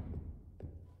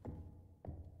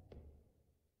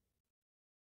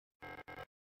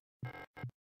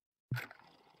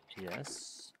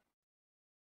 Yes.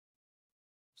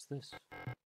 What's this?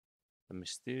 A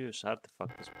mysterious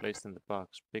artifact is placed in the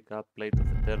box. Pick up Plate of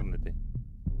Eternity.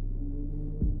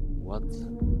 What?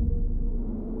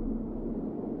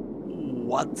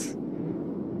 What?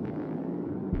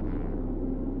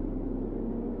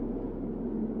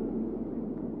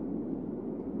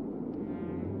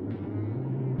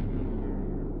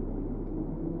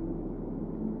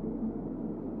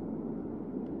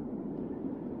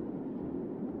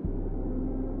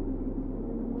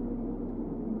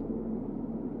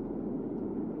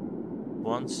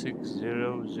 One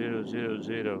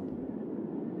 160,000.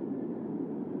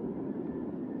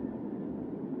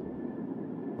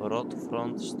 Rot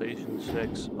front station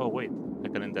 6. Oh wait, I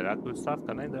can interact with stuff.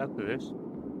 Can I interact with this?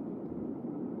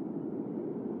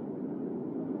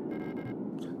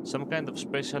 Some kind of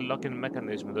special locking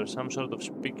mechanism. There's some sort of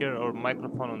speaker or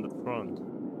microphone on the front.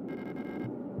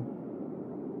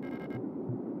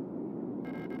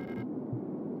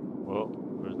 Well,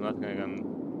 there's nothing I can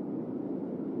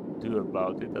do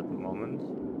about it at the moment.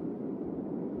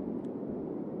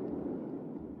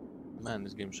 Man,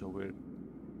 this game's so weird.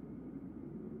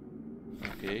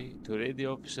 Okay, to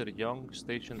Radio Officer Young,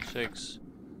 Station 6.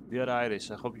 Dear Iris,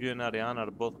 I hope you and Ariane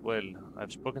are both well.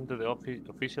 I've spoken to the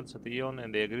officials at Eon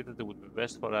and they agreed that it would be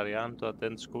best for Ariane to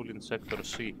attend school in Sector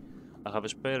C. I have a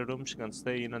spare room she can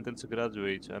stay in until she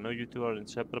graduates. I know you two are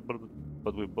inseparable,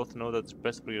 but we both know that it's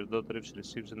best for your daughter if she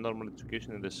receives a normal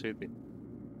education in the city.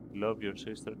 Love, your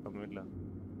sister Camilla.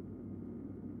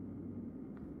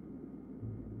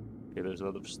 Okay, there's a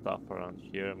lot of stuff around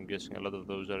here. I'm guessing a lot of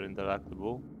those are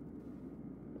interactable.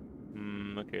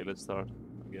 Okay, let's start,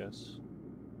 I guess.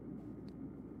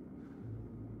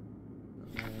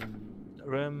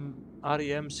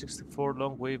 REM64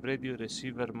 long-wave radio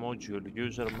receiver module,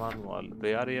 user manual. The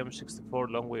REM64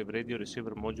 long-wave radio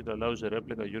receiver module allows a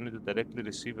replica unit to directly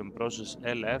receive and process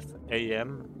LF,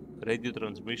 AM radio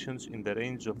transmissions in the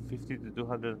range of 50 to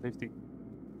 250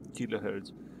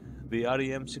 kHz. The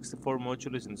REM64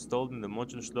 module is installed in the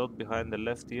module slot behind the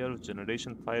left ear of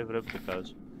Generation 5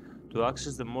 replicas. To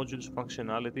access the module's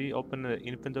functionality, open the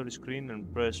inventory screen and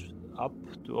press up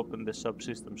to open the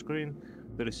subsystem screen.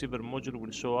 The receiver module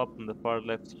will show up on the far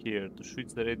left here. To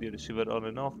switch the radio receiver on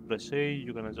and off, press A.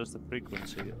 You can adjust the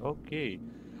frequency. Okay.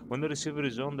 When the receiver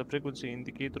is on, the frequency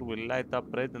indicator will light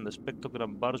up red and the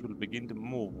spectrogram bars will begin to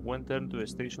move. When turned to a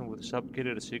station with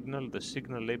sub-carrier signal, the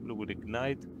signal label will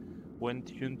ignite. When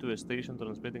tuned to a station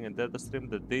transmitting a data stream,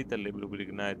 the data label will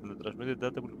ignite and the transmitted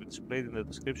data will be displayed in the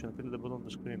description field at the bottom of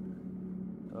the screen.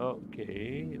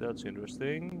 Okay, that's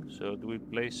interesting. So do we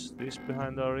place this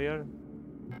behind our ear?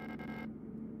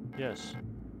 Yes.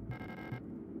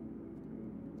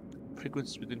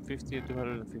 Frequencies between 50 and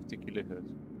 250 kHz.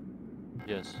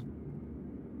 Yes.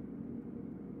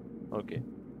 Okay.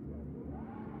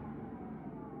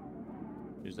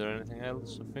 Is there anything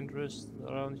else of interest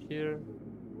around here?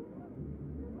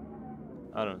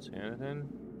 I don't see anything.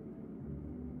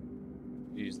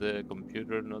 Is the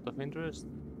computer not of interest?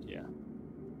 Yeah.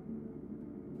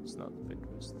 It's not of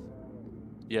interest.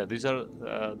 Yeah, these are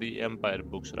the Empire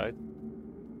books, right?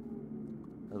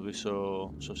 That we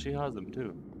saw. So she has them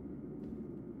too.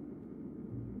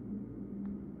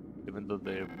 Even though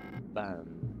they're banned.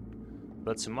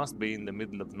 But she must be in the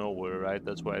middle of nowhere, right?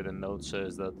 That's why the note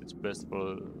says that it's best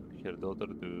for her daughter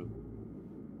to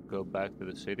go back to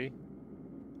the city.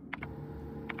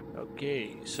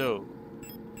 Okay, so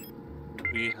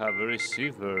we have a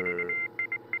receiver.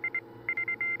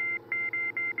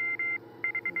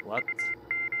 What?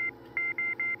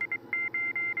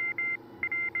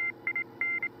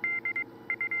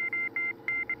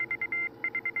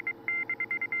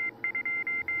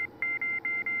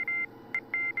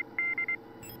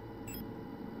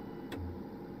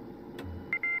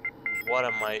 What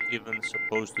am I even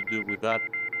supposed to do with that?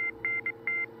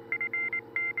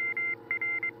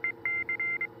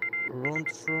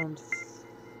 Round front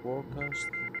forecast.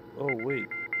 Oh wait,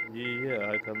 yeah,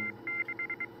 I can.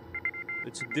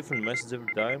 It's a different message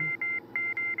every time.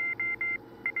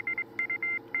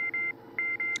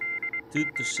 2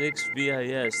 to 6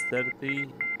 VIS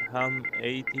 30, ham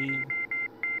 80,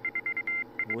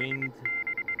 wind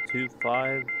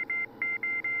 25,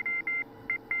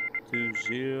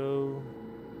 20,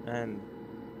 and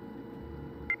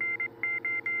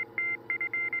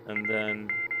then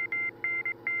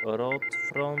rot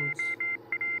front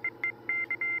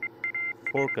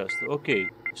forecast. Okay,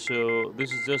 so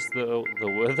this is just the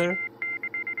weather.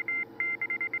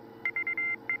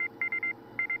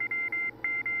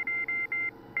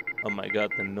 Oh my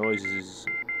god, the noise is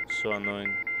so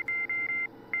annoying.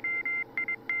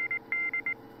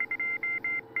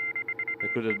 I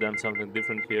could have done something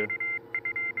different here.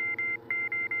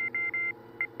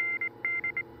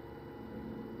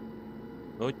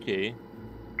 Okay.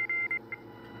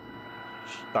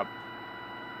 Stop.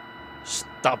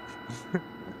 Stop.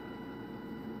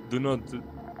 Do not.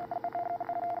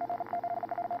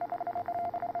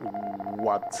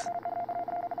 What?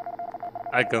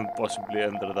 I can't possibly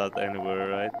enter that anywhere,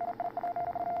 right?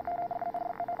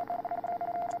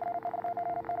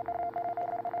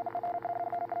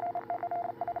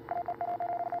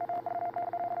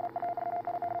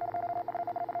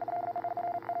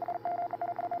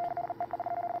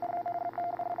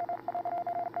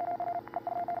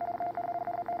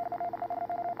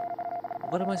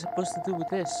 What am I supposed to do with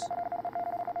this?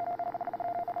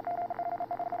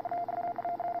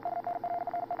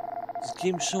 This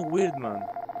game's so weird, man.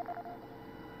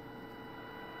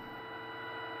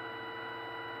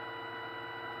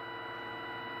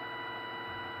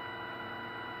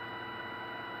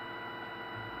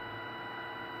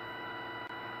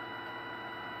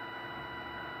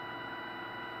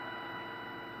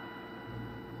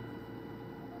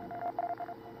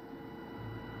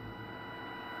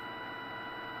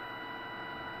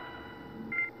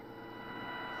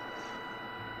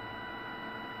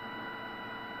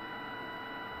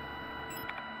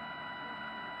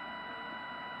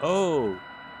 Oh.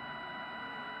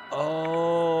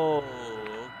 Oh.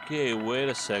 Okay, wait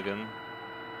a second.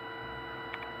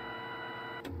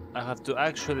 I have to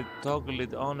actually toggle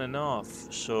it on and off.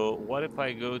 So what if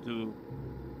I go to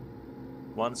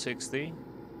 160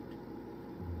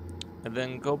 and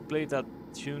then go play that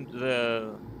tune,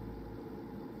 the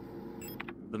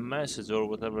message or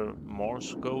whatever,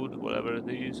 Morse code, whatever it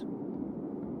is,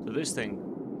 to this thing.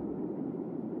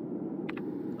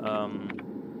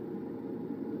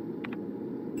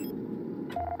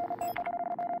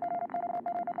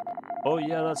 Oh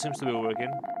yeah, that seems to be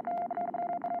working.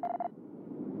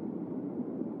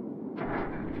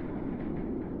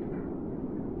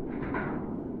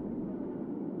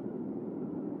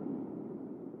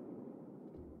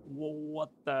 What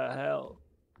the hell?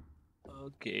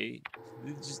 Okay,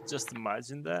 did you just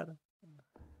imagine that?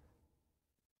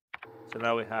 So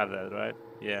now we have that, right?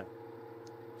 Yeah.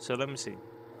 So let me see.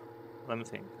 Let me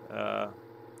think.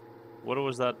 What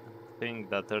was that thing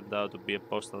that turned out to be a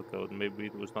postal code? Maybe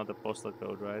it was not a postal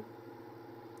code, right?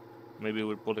 Maybe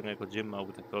we're pulling a Kojima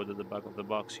with a code at the back of the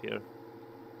box here.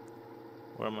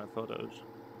 Where are my photos?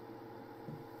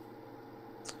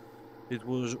 It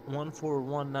was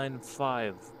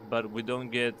 14195, but we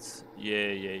don't get.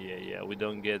 Yeah. We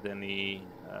don't get any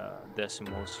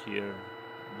decimals here.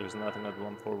 There's nothing at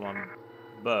 141.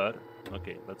 But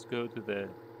okay, let's go to the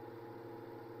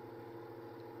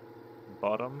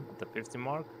bottom, the 50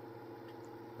 mark,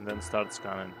 and then start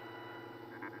scanning.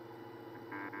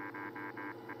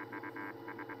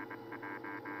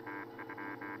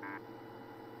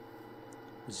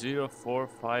 Zero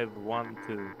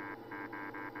 4512.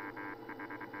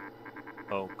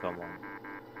 Oh, come on.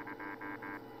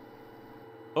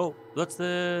 Oh, that's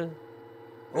the.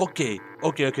 Okay.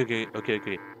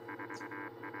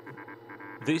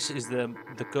 This is the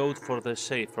code for the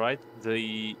safe, right?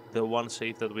 The one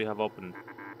safe that we have opened.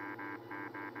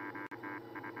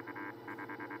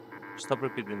 Stop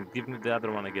repeating. Give me the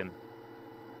other one again.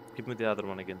 Give me the other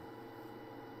one again.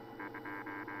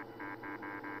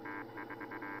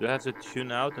 Do I have to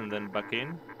tune out and then back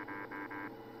in?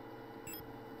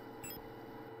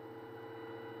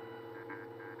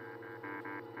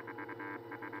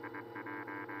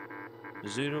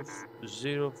 Zero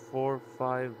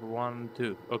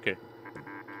 4512. Okay.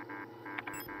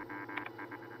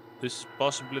 This is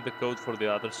possibly the code for the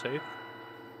other safe.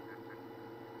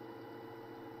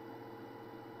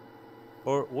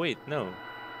 Or wait, no.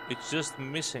 It's just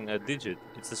missing a digit.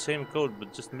 It's the same code,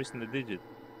 but just missing a digit.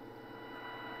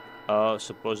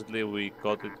 Supposedly we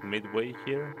got it midway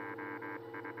here.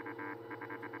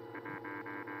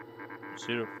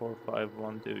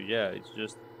 04512. Yeah, it's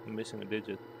just missing a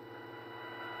digit.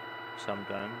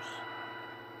 Sometimes.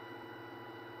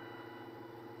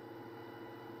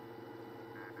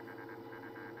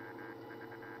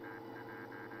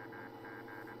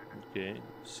 Okay,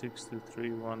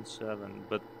 62317.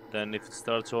 But then if it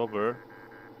starts over,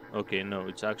 okay, no,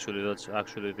 it's actually that's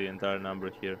actually the entire number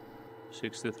here.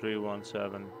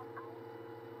 62317.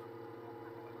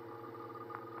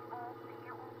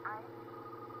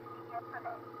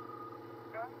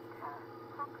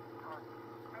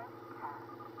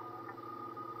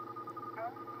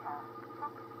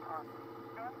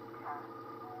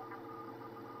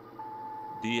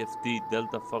 DFD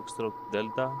Delta Foxtrot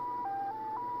Delta.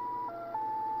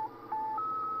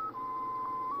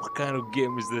 What kind of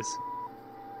game is this?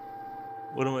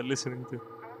 What am I listening to?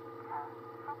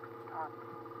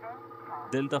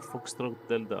 Delta Foxtrot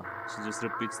Delta. She just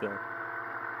repeats that.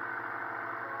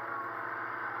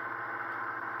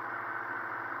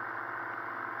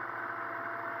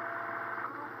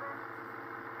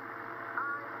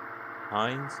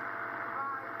 Eins,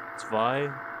 zwei.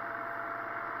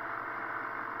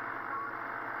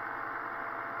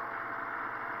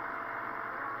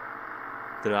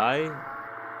 Drei.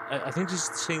 I think she's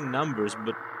saying numbers,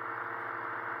 but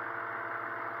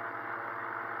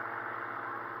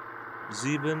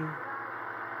sieben.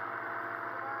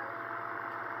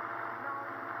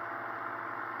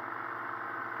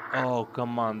 Oh,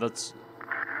 come on, that's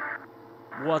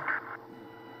what?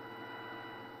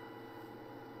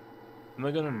 Am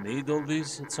I gonna need all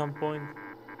these at some point?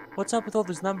 What's up with all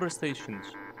these number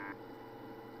stations?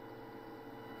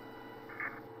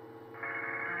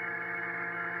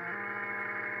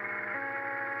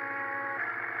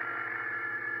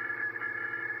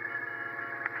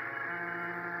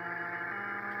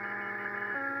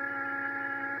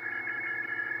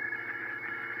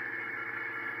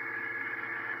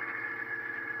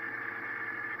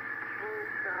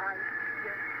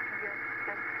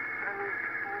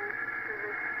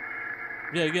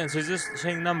 Yeah, again, so it's just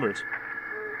saying numbers.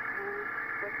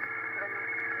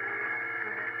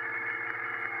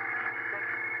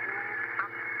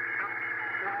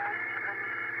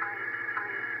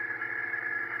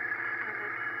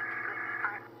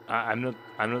 I'm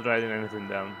not writing anything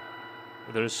down.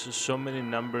 There's so many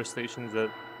number stations that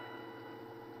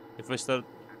if I start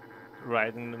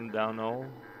writing them down all,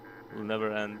 it'll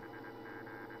never end.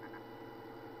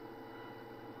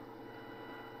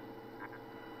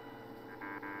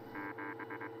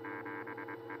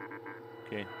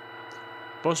 Okay.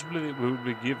 Possibly we will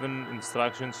be given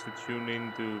instructions to tune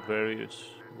into various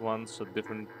ones at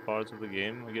different parts of the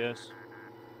game, I guess.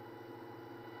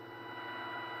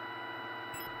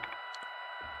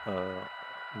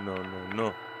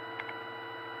 No.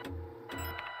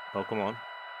 Oh, come on.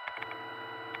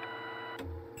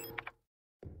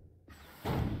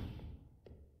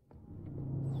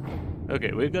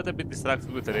 Okay, we got a bit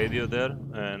distracted with the radio there,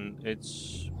 and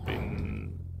it's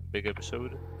been a big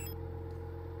episode.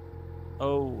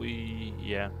 Oh, we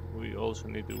also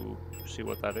need to see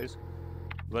what that is.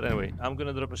 But anyway, I'm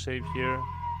gonna drop a save here,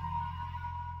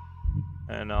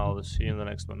 and I'll see you in the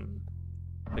next one.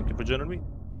 Thank you for joining me.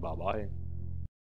 Bye-bye.